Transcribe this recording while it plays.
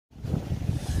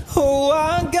Oh,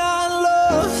 I got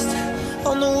lost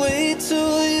on the way to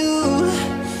you,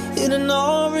 in an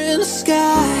orange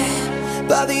sky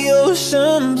by the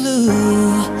ocean blue.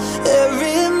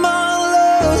 Every mile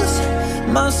lost,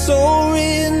 my soul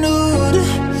renewed,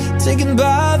 taken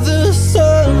by the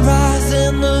sunrise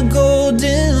and the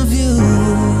golden view.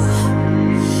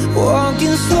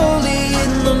 Walking slowly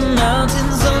in the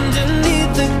mountains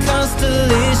underneath the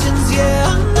constellations.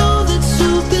 Yeah, I know that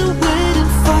you've been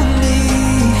waiting for me.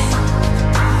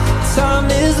 Time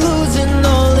is losing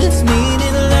all its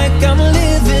meaning, like I'm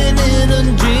living in a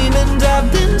dream, and I've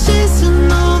been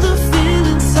chasing all the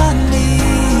feelings I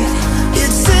need.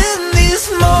 It's in these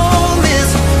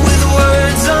moments with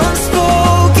words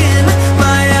unspoken,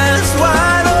 my eyes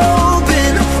wide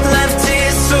open, life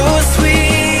tastes so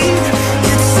sweet.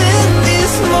 It's in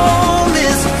these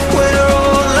moments where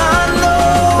all I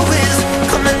know is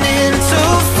coming into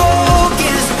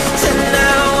focus, and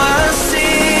now I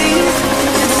see.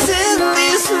 It's in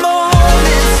these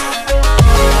moments.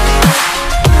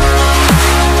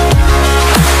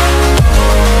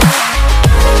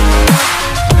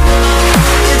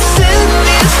 It's in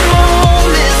these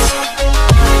moments.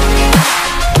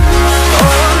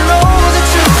 Oh, I know that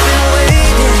you've been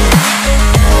waiting.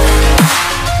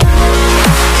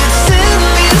 It's in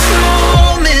these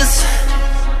moments.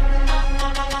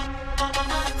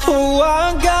 Oh, I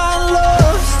got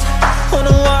lost on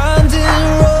a winding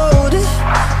road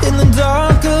in the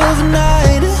dark of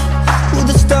night, with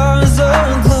the stars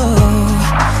aglow.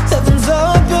 Heaven's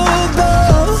up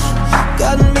above,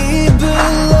 got me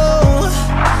below,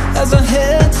 as I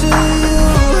head to you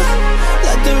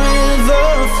like the river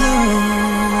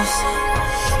flows.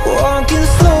 Walking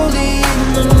slowly in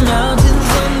the mountains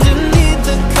underneath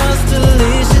the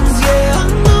constellations. Yeah, I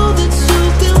know that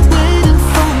you've been waiting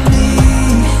for me.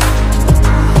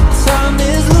 Time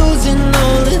is losing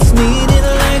all its meaning,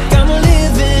 like I'm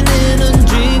living in a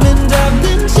dream, and I've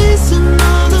been chasing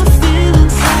all the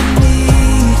feelings I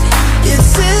need.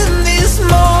 It's in these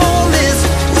moments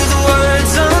with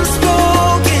words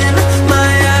unspoken,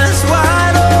 my eyes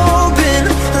wide open,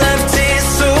 life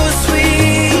tastes so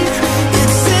sweet.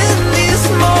 It's in these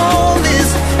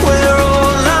moments where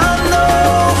all I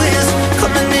know is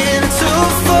coming into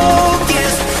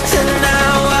focus, and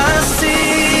now I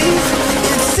see.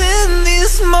 It's in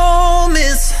these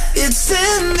moments. It's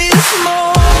in these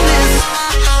moments.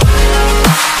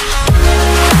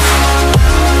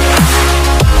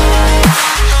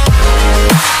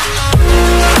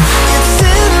 It's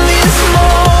in these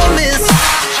moments.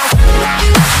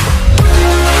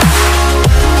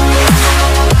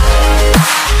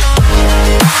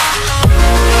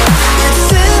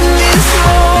 It's in these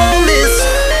moments.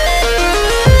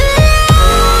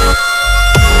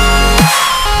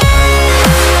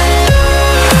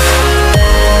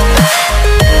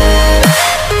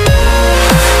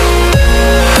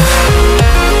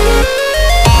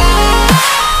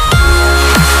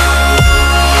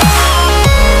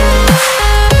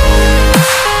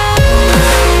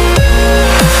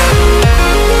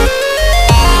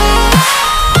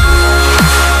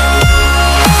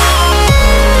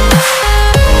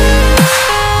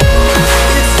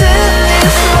 It's in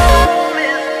these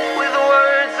moments with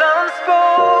words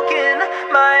unspoken,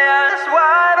 my eyes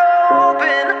wide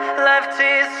open, life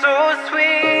tastes so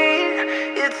sweet.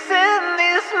 It's in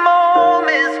these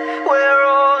moments where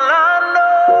all I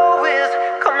know is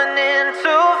coming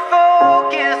into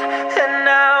focus, and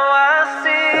now I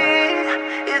see.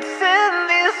 It's in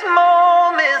these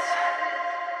moments.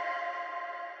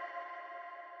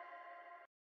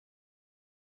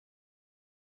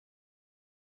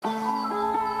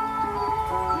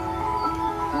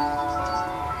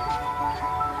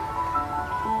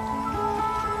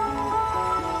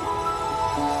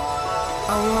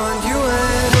 I want you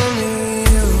and only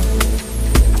you.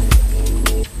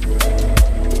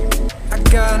 I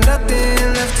got nothing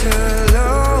left to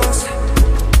lose.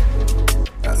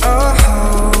 Oh,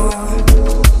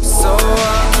 so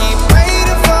I'll keep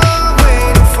waiting for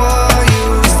you.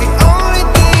 It's the only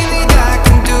thing that I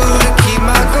can do to keep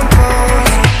my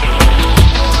composure.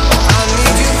 I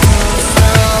need you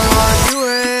closer. I want you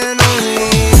and only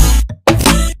you.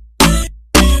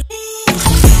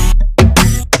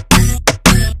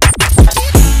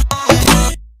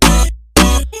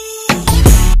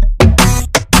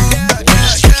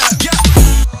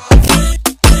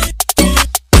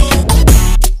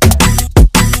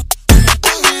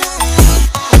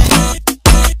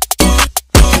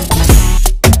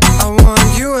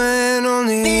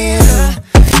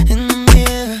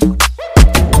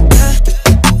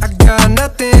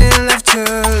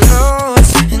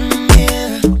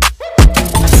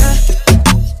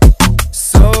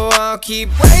 keep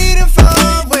waiting for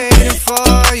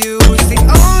you. It's the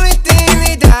only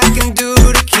thing that I can do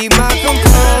to keep my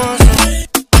composure.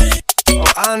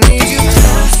 Oh, I need you